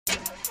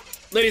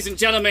Ladies and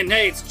gentlemen,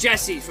 hey, it's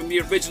Jesse from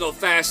the original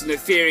Fast and the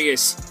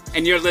Furious,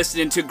 and you're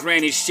listening to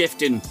Granny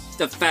Shifting,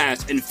 the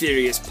Fast and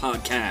Furious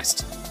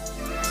podcast.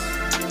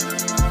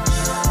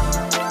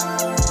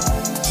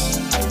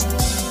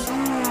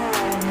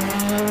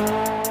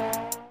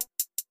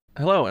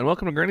 Hello, and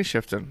welcome to Granny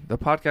Shifting, the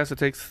podcast that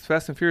takes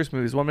Fast and Furious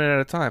movies 1 minute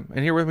at a time.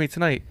 And here with me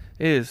tonight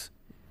is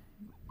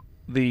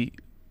the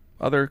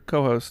other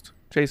co-host,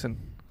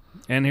 Jason.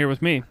 And here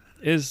with me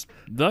is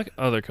the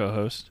other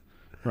co-host,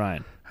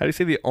 Ryan. How do you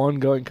say the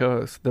ongoing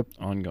co-host? The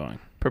ongoing.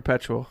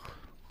 Perpetual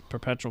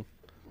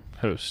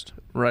host.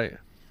 Right.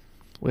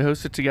 We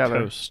host it together.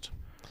 Host.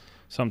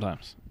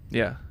 Sometimes.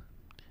 Yeah.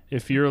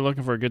 If you're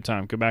looking for a good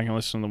time, go back and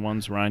listen to the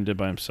ones Ryan did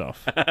by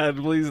himself.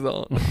 Please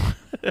don't.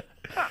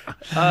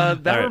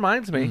 That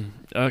reminds me.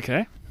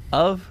 Okay.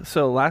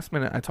 So last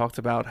minute I talked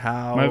about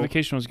how... My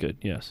vacation was good,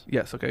 yes.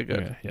 Yes, okay,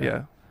 good. Okay,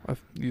 yeah.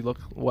 You look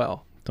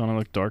well. Don't I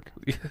look dark?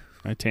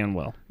 I tan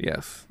well.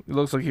 Yes. It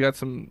looks like you got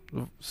some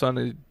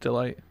sunny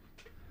delight.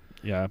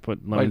 Yeah, I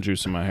put lemon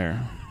juice in my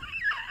hair.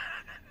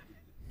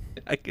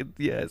 I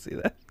see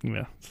that.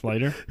 Yeah, it's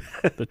lighter.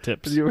 The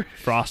tips.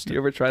 Frosted. Did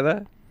you ever try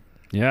that?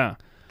 Yeah.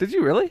 Did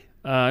you really?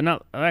 No,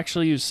 I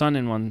actually used sun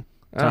in one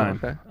time.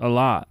 Oh, okay. A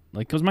lot.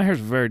 Like, because my hair's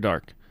very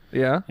dark.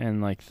 Yeah?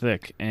 And, like,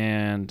 thick.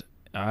 And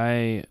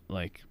I,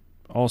 like,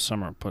 all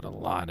summer put a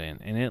lot in.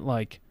 And it,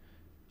 like,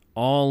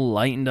 all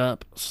lightened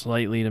up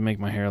slightly to make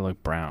my hair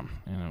look brown.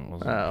 And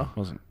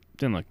it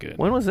didn't look good.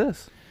 When was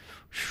this?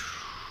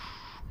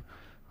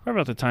 Right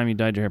about the time you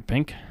dyed your hair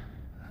pink.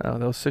 Oh,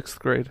 that was 6th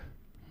grade.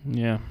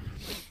 Yeah.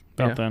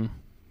 About then.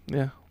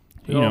 Yeah.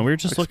 We were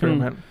just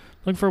looking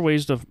for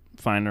ways to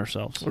find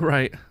ourselves.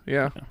 Right.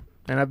 Yeah.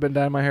 And I've been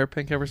dyeing my hair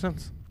pink ever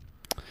since.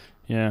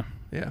 Yeah.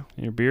 Yeah.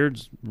 Your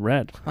beard's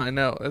red. I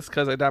know. It's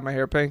because I dyed my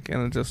hair pink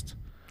and it just...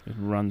 It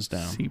runs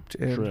down. Seeped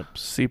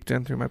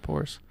in through my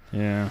pores.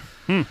 Yeah.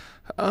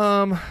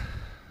 Where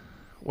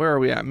are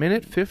we at?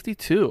 Minute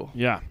 52.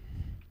 Yeah.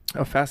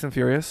 Of Fast and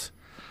Furious.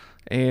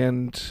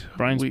 And...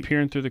 Brian's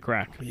peering through the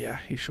crack. Yeah,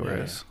 he sure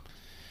is.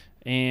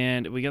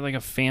 And we get like a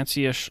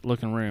fancy-ish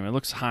looking room. It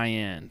looks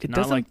high-end. It not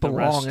doesn't like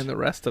belong in the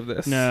rest of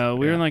this. No,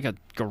 we're in like a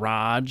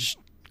garage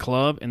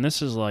club, and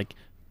this is like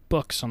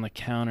books on the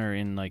counter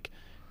in like...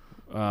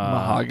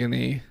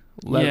 mahogany.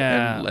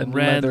 And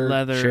red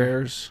leather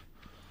chairs.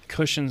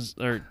 Cushions,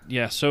 or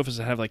sofas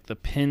that have like the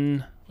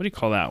pin... What do you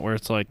call that? Where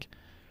it's like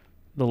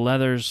the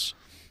leather's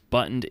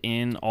buttoned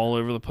in all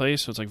over the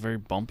place, so it's like very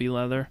bumpy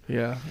leather.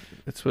 Yeah,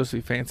 it's supposed to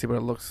be fancy, but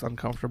it looks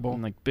uncomfortable.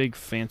 And like big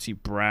fancy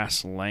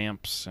brass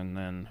lamps, and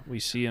then we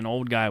see an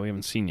old guy we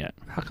haven't seen yet.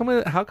 How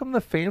come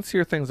the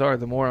fancier things are,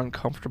 the more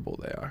uncomfortable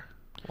they are?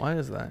 Why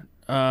is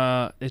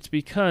that? It's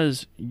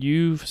because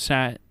you've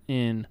sat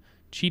in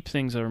cheap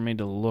things that are made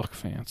to look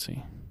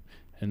fancy,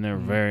 and they're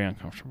very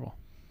uncomfortable.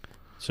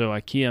 So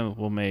IKEA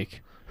will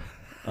make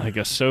like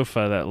a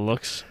sofa that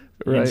looks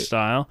in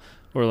style,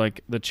 or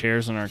like the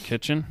chairs in our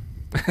kitchen.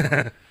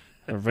 They're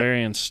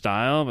very in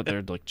style, but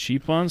they're like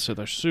cheap ones, so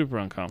they're super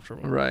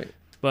uncomfortable. Right.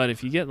 But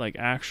if you get like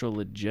actual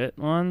legit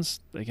ones,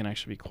 they can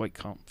actually be quite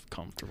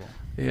comfortable.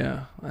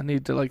 Yeah. I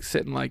need to like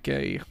sit in like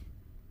a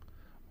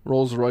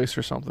Rolls Royce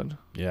or something.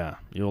 Yeah,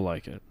 you'll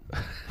like it.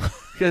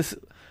 Because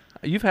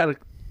you've had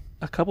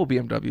a couple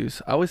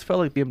BMWs. I always felt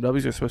like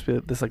BMWs are supposed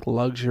to be this like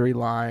luxury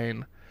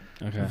line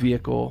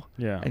vehicle.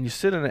 Yeah. And you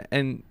sit in it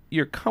and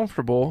you're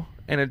comfortable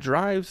and it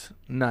drives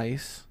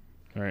nice.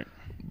 Right.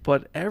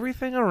 But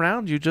everything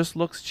around you just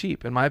looks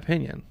cheap, in my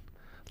opinion.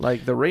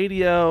 Like the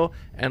radio,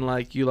 and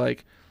like you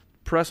like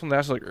press on the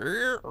dash, like,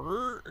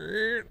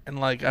 and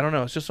like I don't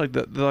know, it's just like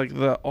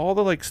the all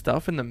the like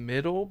stuff in the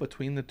middle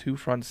between the two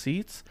front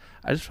seats.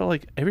 I just felt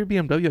like every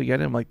BMW I get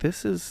in, I'm like,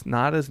 this is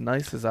not as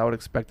nice as I would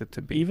expect it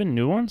to be. Even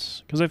new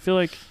ones, because I feel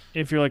like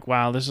if you're like,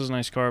 wow, this is a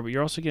nice car, but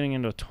you're also getting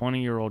into a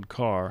 20-year-old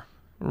car,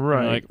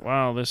 right? You're like,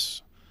 wow,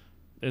 this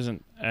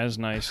isn't as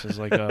nice as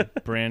like a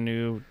brand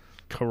new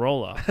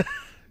Corolla.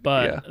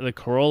 But the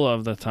Corolla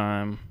of the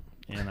time,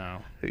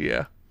 Yeah.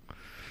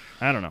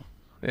 I don't know.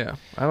 Yeah.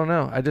 I don't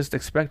know. I just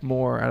expect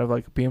more out of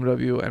like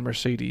BMW and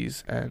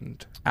Mercedes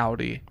and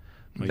Audi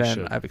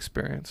than I've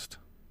experienced.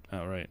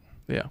 Oh, right.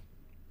 Yeah.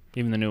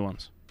 Even the new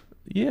ones.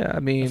 Yeah, I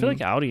mean... I feel like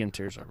Audi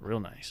interiors are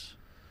real nice.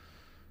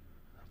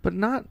 But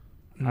not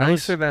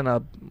nicer than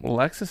a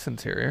Lexus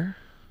interior.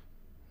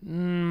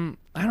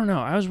 I don't know.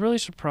 I was really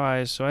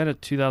surprised. So I had a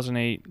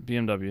 2008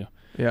 BMW.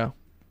 Yeah.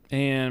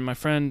 And my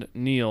friend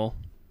Neil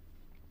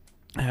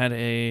had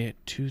a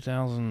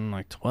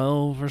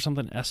 2012 or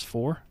something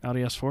S4,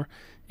 Audi S4,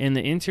 and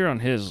the interior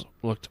on his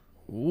looked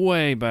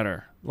way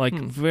better, like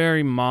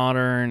very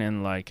modern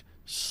and like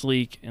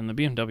sleek, and the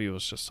BMW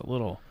was just a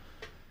little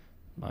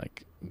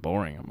like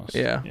boring almost.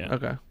 Yeah.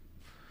 Okay.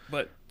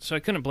 But so I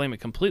couldn't blame it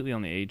completely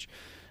on the age,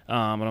 but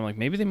I'm like,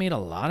 maybe they made a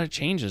lot of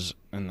changes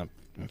in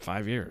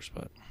 5 years,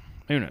 but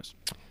who knows?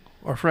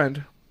 Our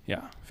friend,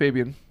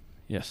 Fabian.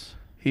 Yes.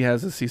 He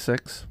has a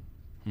C6.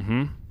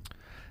 Mm-hmm.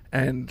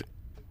 And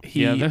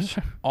he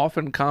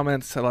often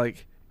comments to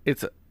like,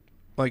 it's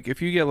like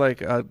if you get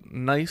like a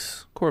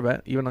nice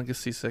Corvette, even like a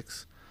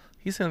C6,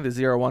 he's saying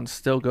the 01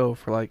 still go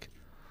for like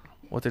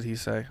what did he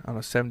say? I don't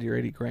know, 70 or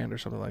 80 grand or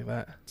something like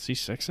that.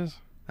 C6s?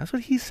 That's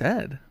what he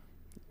said.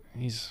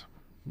 He's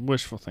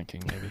wishful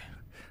thinking, maybe.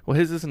 Well,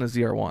 his isn't a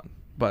ZR1,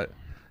 but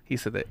he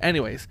said that.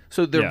 Anyways,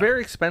 so they're very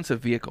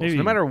expensive vehicles. Maybe,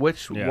 no matter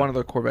which one of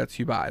the Corvettes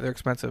you buy, they're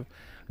expensive.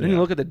 Then you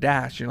look at the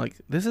dash, and you're like,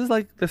 this is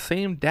like the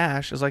same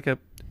dash as like a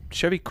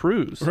Chevy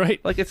Cruze.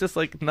 Right. Like, it's just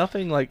like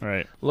nothing like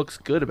looks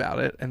good about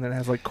it, and then it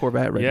has like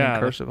Corvette written in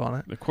cursive on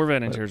it. The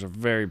Corvette interiors are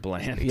very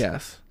bland.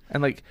 Yes.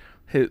 And like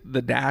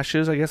the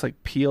dashes, I guess,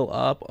 like peel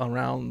up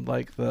around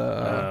like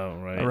the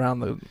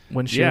around the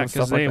windshield. Yeah,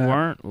 because they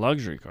weren't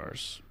luxury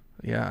cars.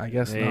 Yeah, I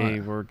guess they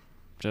were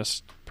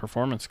just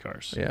performance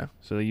cars. Yeah.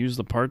 So they use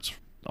the parts,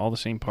 all the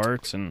same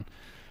parts, and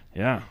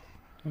yeah,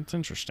 that's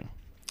interesting.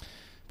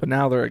 But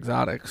now they're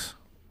exotics.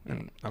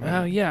 And I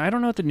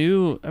don't know what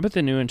I bet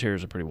the new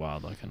interiors are pretty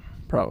wild looking.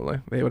 Probably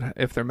they would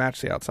if they're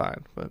matched the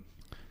outside, but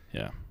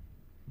yeah.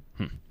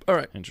 All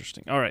right,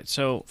 interesting. All right,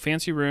 so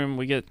fancy room.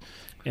 We get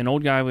an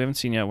old guy we haven't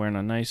seen yet wearing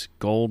a nice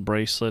gold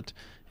bracelet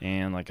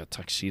and like a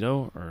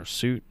tuxedo or a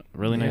suit,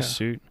 really nice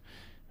suit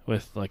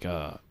with like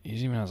he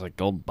even has like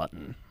gold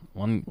button,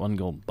 one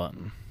gold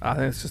button. I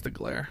think it's just a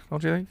glare,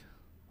 don't you think?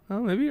 Oh,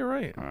 maybe you're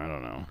right. I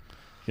don't know.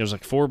 There's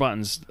like 4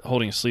 buttons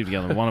holding a sleeve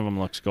together. One of them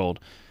looks gold.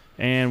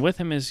 And with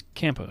him is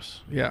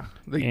Campos. Yeah.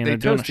 They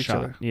toast each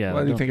other. Yeah.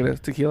 What do you think it is?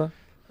 Tequila?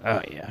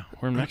 Oh, yeah.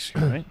 We're in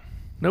Mexico, right?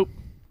 Nope.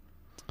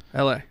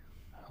 L.A.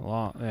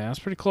 Yeah, that's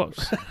pretty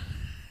close.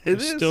 They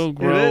still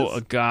grow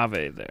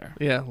agave there.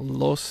 Yeah,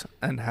 Los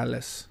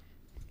Angeles.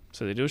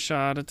 So they do a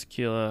shot of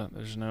tequila.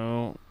 There's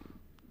no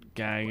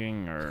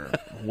gagging or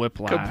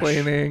whiplash.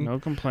 Complaining. No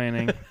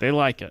complaining. They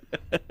like it.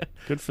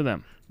 Good for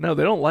them. No,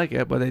 they don't like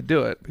it, but they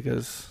do it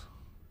because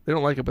they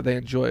don't like it, but they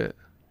enjoy it.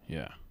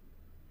 Yeah.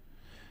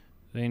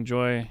 They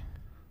enjoy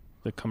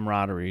the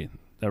camaraderie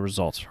that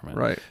results from it.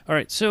 Right. All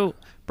right. So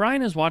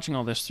Brian is watching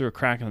all this through a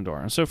crack in the door.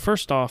 And so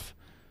first off,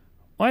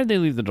 why did they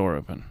leave the door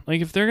open?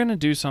 Like, if they're going to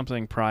do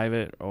something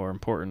private or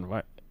important,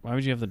 why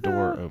would you have the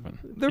door open?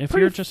 They're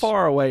pretty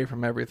far away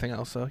from everything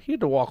else, so he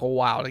had to walk a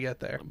while to get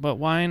there. But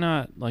why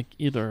not, like,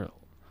 either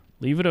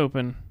leave it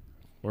open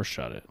or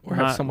shut it? Or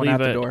have someone at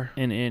the door.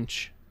 An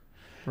inch.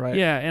 Right.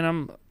 Yeah, and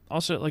I'm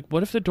also, like,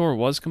 what if the door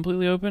was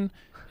completely open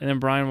and then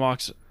Brian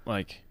walks,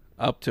 like...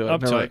 Up to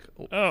it. Like,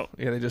 oh.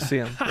 Yeah, they just see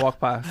him walk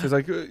past. He's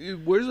like,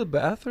 where's the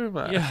bathroom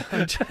at?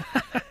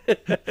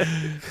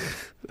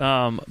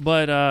 Yeah.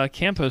 But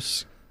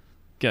Campos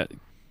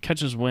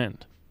catches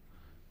wind.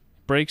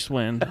 Breaks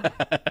wind.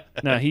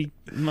 Now, he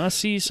must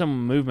see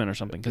some movement or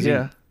something because he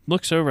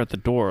looks over at the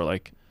door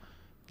like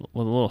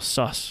with a little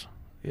sus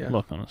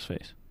look on his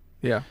face.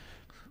 Yeah.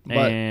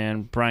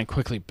 And Brian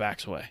quickly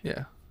backs away.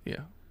 Yeah,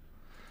 yeah.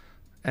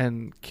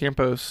 And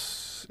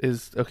Campos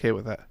is okay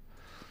with that.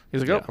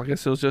 He's like, I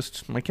guess it was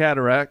just my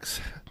cataracts.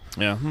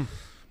 Yeah.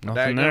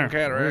 Nothing there.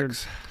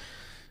 Cataracts.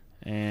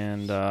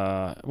 And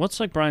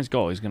what's like Brian's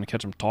goal? He's going to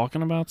catch them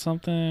talking about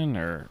something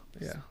or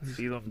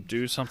see them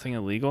do something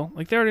illegal?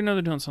 Like, they already know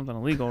they're doing something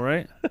illegal,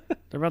 right?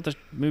 They're about to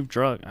move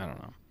drug. I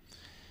don't know.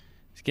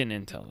 He's getting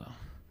intel, though.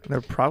 They're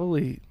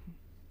probably...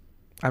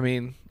 I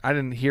mean, I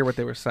didn't hear what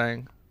they were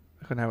saying.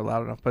 I couldn't have it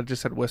loud enough, but it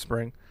just said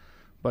whispering.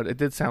 But it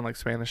did sound like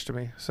Spanish to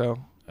me,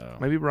 so...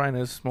 Maybe Brian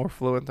is more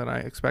fluent than I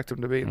expect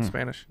him to be in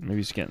Spanish. Maybe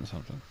he's getting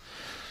something.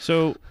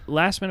 So,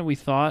 last minute we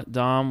thought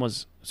Dom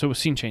was... So, it was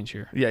scene change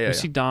here. Yeah. We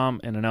see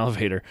Dom in an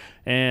elevator.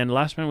 And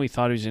last minute we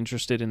thought he was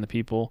interested in the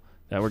people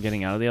that were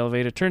getting out of the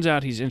elevator. Turns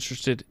out he's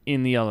interested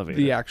in the elevator.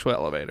 The actual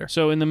elevator.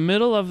 So, in the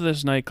middle of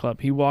this nightclub,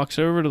 he walks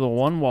over to the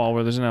one wall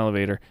where there's an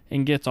elevator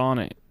and gets on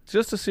it.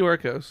 Just to see where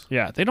it goes.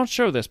 Yeah, they don't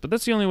show this, but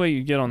that's the only way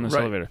you get on this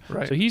elevator.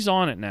 Right. So, he's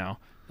on it now.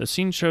 The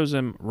scene shows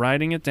him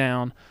riding it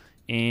down,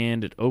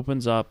 and it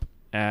opens up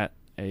at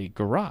a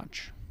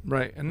garage.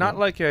 Right. And not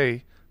like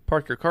a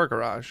park your car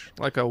garage,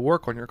 like a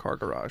work on your car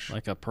garage.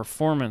 Like a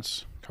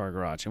performance car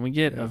garage. And we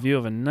get a view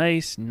of a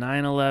nice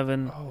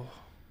 911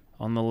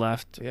 on the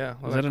left. Yeah.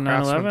 Is that a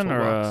 911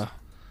 or a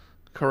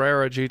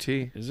Carrera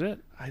GT? Is it?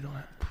 I don't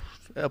know.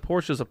 A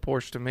Porsche is a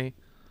Porsche to me.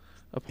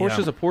 A Porsche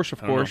is a Porsche,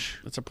 of course.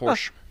 It's a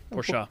Porsche.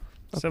 Porsche.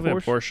 It's definitely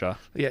a Porsche.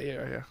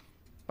 Yeah.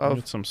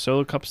 With some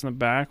solo cups in the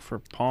back for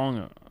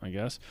Pong, I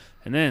guess.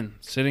 And then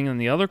sitting in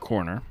the other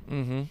corner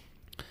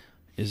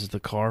is the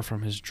car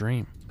from his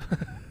dream.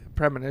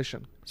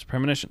 Premonition. It's a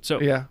premonition.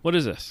 So what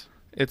is this?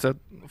 It's a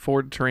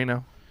Ford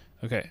Torino.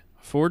 Okay.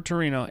 Ford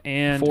Torino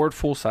and Ford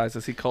full size,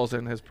 as he calls it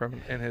in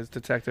his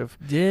detective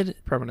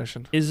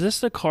premonition. Is this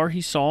the car he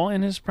saw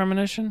in his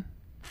premonition?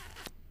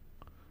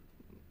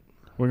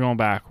 We're going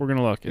back. We're going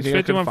to look. It's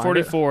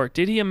 5144.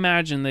 Did he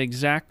imagine the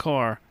exact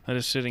car that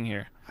is sitting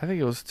here? I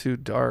think it was too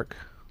dark.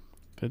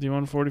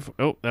 5144.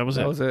 Oh, that was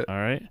it. All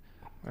right.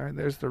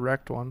 There's the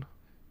wrecked one.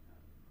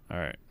 All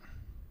right.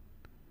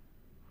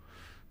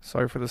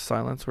 Sorry for the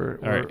silence. We're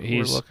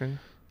looking.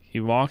 He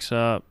walks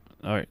up.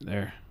 All right,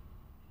 there.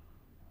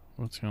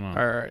 What's going on?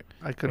 All right.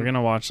 We're going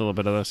to watch a little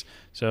bit of this.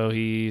 So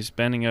he's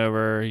bending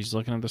over. He's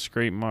looking at the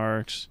scrape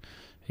marks.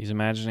 He's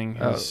imagining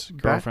his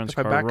girlfriend's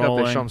car rolling. If I back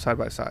up, they show them side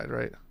by side,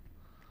 right?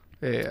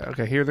 Yeah.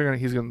 Okay. Here they're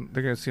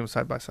gonna see them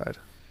side by side.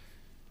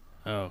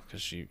 Oh,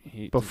 because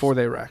he before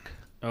they wreck.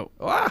 Oh.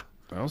 Ah!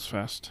 That was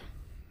fast.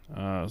 It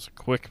was a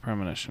quick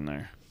premonition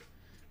there.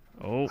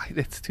 Oh.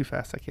 It's too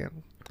fast. I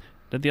can't.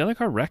 Did the other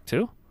car wreck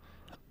too?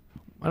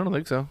 I don't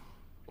think so.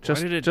 Why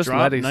did it just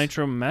drop Letty's.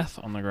 nitro meth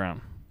on the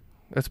ground?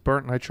 It's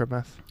burnt nitro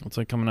meth. It's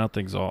like coming out the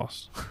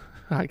exhaust.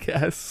 I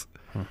guess.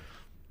 Huh.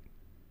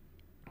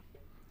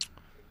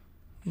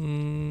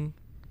 Man,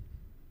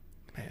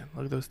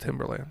 look at those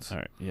Timberlands. All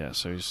right, yeah,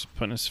 so he's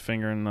putting his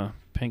finger in the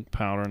pink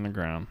powder in the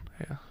ground.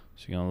 Yeah.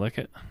 So you going to lick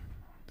it?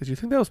 Did you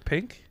think that was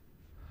pink?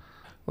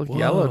 Looked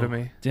yellow to Whoa.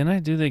 me. Didn't I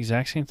do the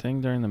exact same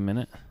thing during the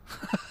minute?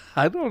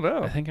 I don't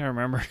know. I think I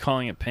remember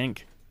calling it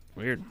pink.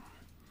 Weird.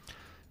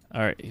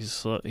 All right,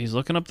 he's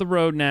looking up the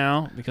road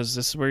now because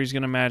this is where he's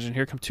going to imagine.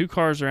 Here come two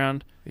cars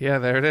around. Yeah,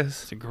 there it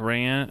is. It's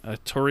a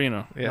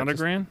Torino. Yeah, Not a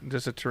Grand?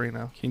 Just a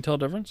Torino. Can you tell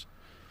the difference?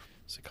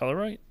 Is the color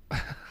right?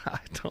 I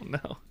don't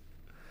know.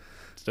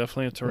 It's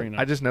definitely a Torino.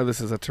 I just know this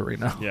is a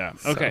Torino. Yeah.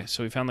 Okay,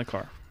 so we found the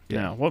car.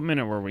 Yeah. Now, what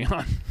minute were we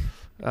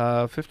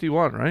on?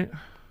 51, right?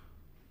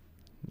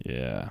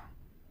 Yeah.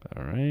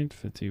 All right,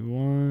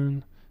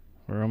 51.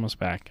 We're almost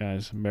back,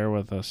 guys. Bear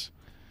with us.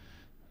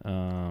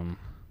 Yeah,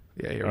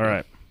 you're All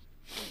right.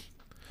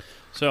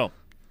 So,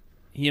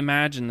 he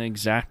imagined the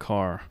exact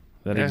car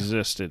that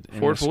existed.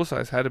 Ford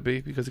full-size had to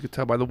be because you could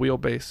tell by the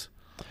wheelbase.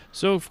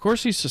 So, of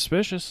course, he's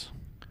suspicious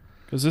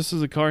because this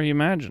is the car he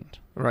imagined.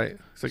 Right.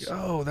 It's like,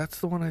 oh, that's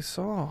the one I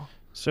saw.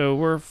 So,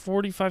 we're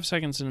 45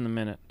 seconds in the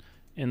minute.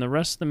 In the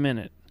rest of the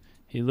minute,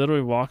 he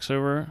literally walks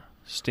over,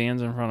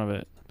 stands in front of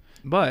it.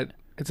 But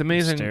it's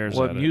amazing stares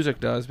what at it. music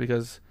does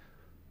because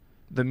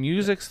the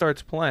music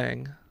starts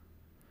playing,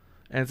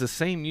 and it's the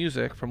same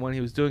music from when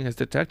he was doing his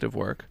detective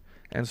work.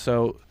 And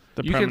so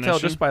you can tell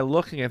just by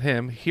looking at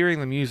him, hearing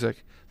the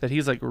music, that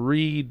he's like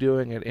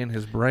redoing it in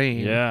his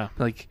brain. Yeah.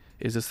 Like,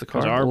 is this the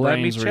car? Because our Let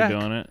me brains were check.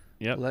 doing it.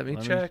 Yep. Let me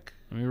check.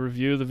 Let me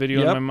review the video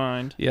Yep. in my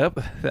mind. Yep,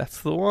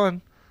 that's the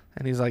one.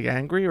 And he's like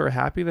angry or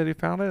happy that he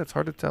found it. It's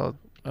hard to tell.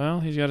 Well,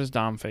 he's got his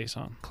Dom face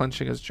on.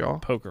 Clenching his jaw.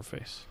 Poker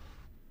face.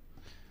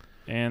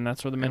 And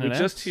that's where the And minute we ends.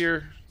 just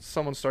hear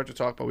someone start to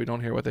talk, but we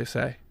don't hear what they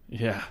say.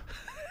 Yeah.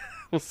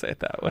 We'll say it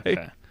that way.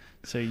 Okay.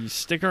 So you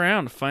stick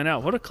around to find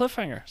out. What a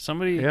cliffhanger.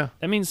 Yeah.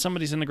 That means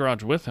somebody's in the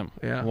garage with him.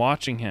 Yeah.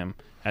 Watching him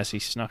as he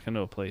snuck into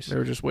a place. They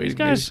were just waiting. These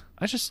guys,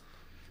 maybe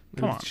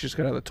come on. She just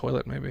got out of the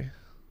toilet, maybe.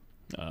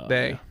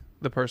 Yeah.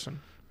 The person.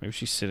 Maybe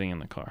she's sitting in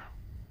the car.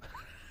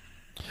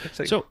 It's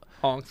like So-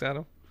 honks at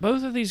him.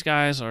 Both of these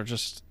guys are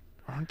just,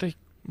 aren't they?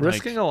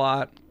 Risking a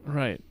lot.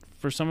 Right.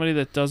 For somebody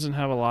that doesn't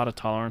have a lot of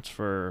tolerance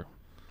for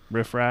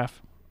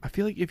riffraff. I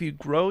feel like if you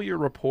grow your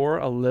rapport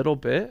a little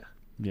bit,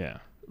 Yeah.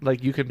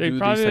 like you can They do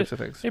probably- these types of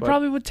things. They But-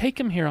 probably would take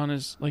him here on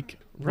his, Right.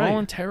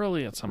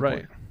 voluntarily at some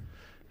Right. point.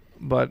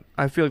 But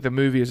I feel like the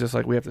movie is just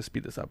like, we have to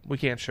speed this up. We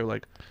can't show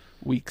like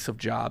weeks of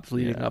jobs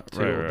leading Yeah, up to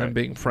right. them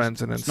being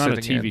friends and then It's not a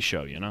sitting TV in.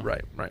 show, you know?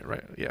 Right.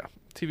 Yeah.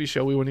 TV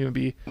show, we wouldn't even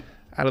be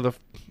out of the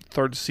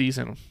third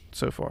season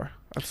so far.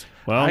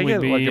 Well, I we'd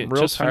get be like I'm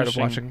real just tired of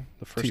finishing watching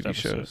the first TV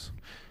episode. shows.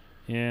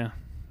 Yeah.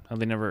 How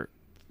they never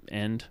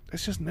end.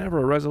 It's just never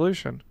a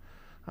resolution.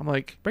 I'm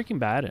like Breaking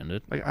Bad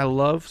ended. I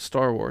love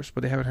Star Wars,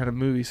 but they haven't had a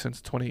movie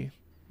since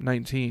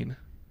 2019.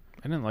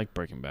 I didn't like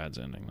Breaking Bad's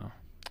ending though.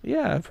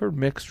 Yeah, I've heard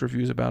mixed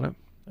reviews about it.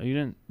 Oh, you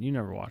didn't? You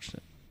never watched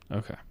it?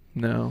 Okay.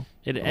 No,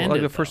 It Well, ended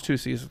like the first though. 2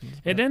 seasons.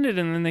 It ended,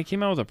 and then they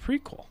came out with a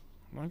prequel.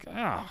 I'm like,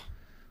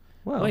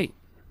 Well, wait,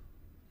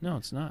 no,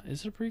 it's not.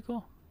 Is it a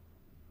prequel?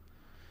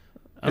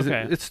 is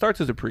Okay, it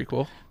starts as a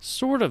prequel.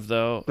 sort of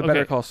though. The Okay.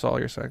 Better Call Saul,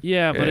 you're saying?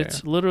 Yeah, but Yeah,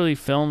 it's literally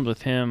filmed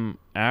with him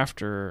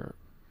after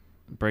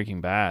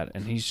Breaking Bad,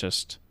 and he's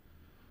just.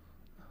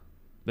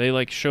 They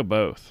like show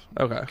both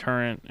Okay.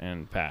 current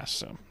and past,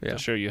 so Yeah. to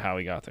show you how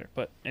he got there.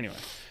 But anyway,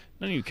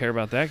 none of you care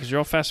about that because you're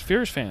all Fast and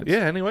Furious fans. Yeah.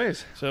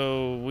 Anyways,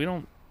 So we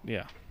don't.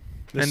 Yeah.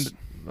 This-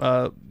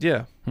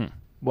 yeah. Hmm.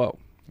 Whoa.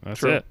 that's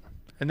true. it.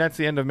 And that's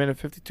the end of minute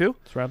 52.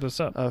 Let's wrap this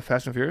up.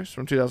 Fast and Furious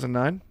from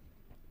 2009.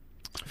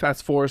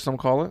 Fast Four, some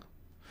call it.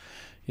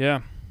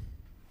 Yeah.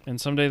 And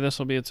someday this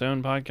will be its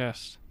own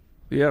podcast.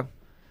 Yeah.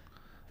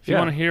 If you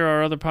want to hear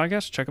our other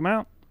podcasts, check them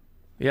out.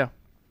 Yeah.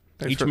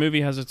 Thanks Each for-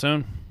 movie has its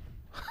own.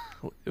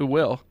 It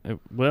will. It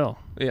will.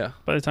 Yeah.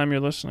 By the time you're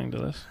listening to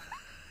this,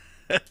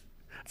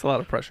 It's a lot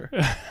of pressure.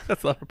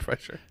 That's a lot of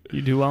pressure.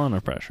 you do well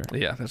under pressure.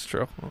 Yeah, that's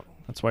true.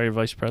 That's why you're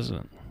vice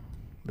president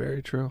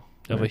Very true.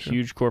 of Very a true.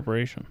 huge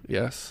corporation.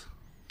 Yes.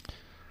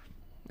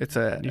 It's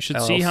a. You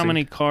should see how LLC.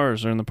 many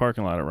cars are in the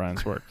parking lot at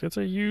Ryan's work. It's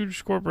a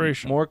huge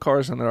corporation. More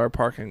cars than there are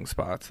parking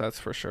spots. That's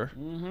for sure.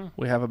 Mm-hmm.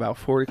 We have about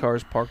 40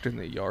 cars parked in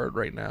the yard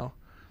right now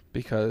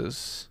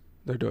because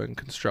they're doing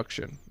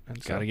construction.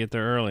 And Got to get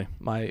there early.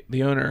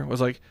 the owner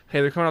was like,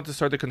 "Hey, they're coming out to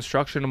start the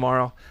construction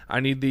tomorrow. I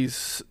need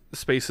these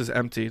spaces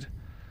emptied."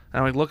 And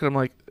I'm like, look at him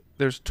like,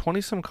 there's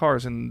 20 some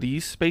cars in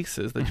these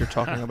spaces that you're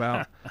talking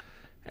about,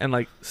 and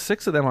like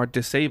 6 of them are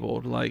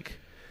disabled. Like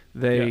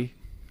they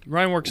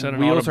Ryan works at an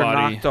wheels auto are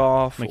body knocked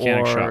off,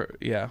 mechanic or shop.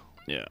 yeah.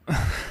 Yeah.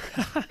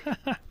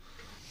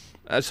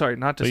 Sorry,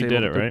 not But you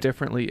disabled. did it, but right?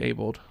 differently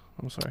abled.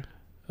 I'm sorry.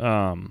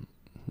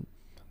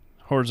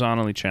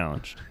 Horizontally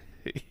challenged.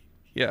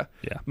 Yeah.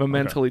 Yeah.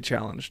 Momentally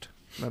challenged.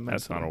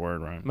 That's not a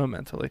word, Ryan.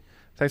 Momentally.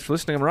 Thanks for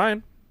listening. I'm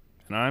Ryan.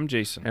 And I'm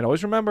Jason. And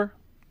always remember,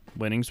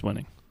 Winning's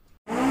winning.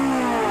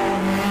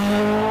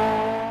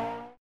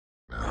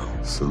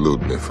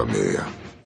 Salute me, familia.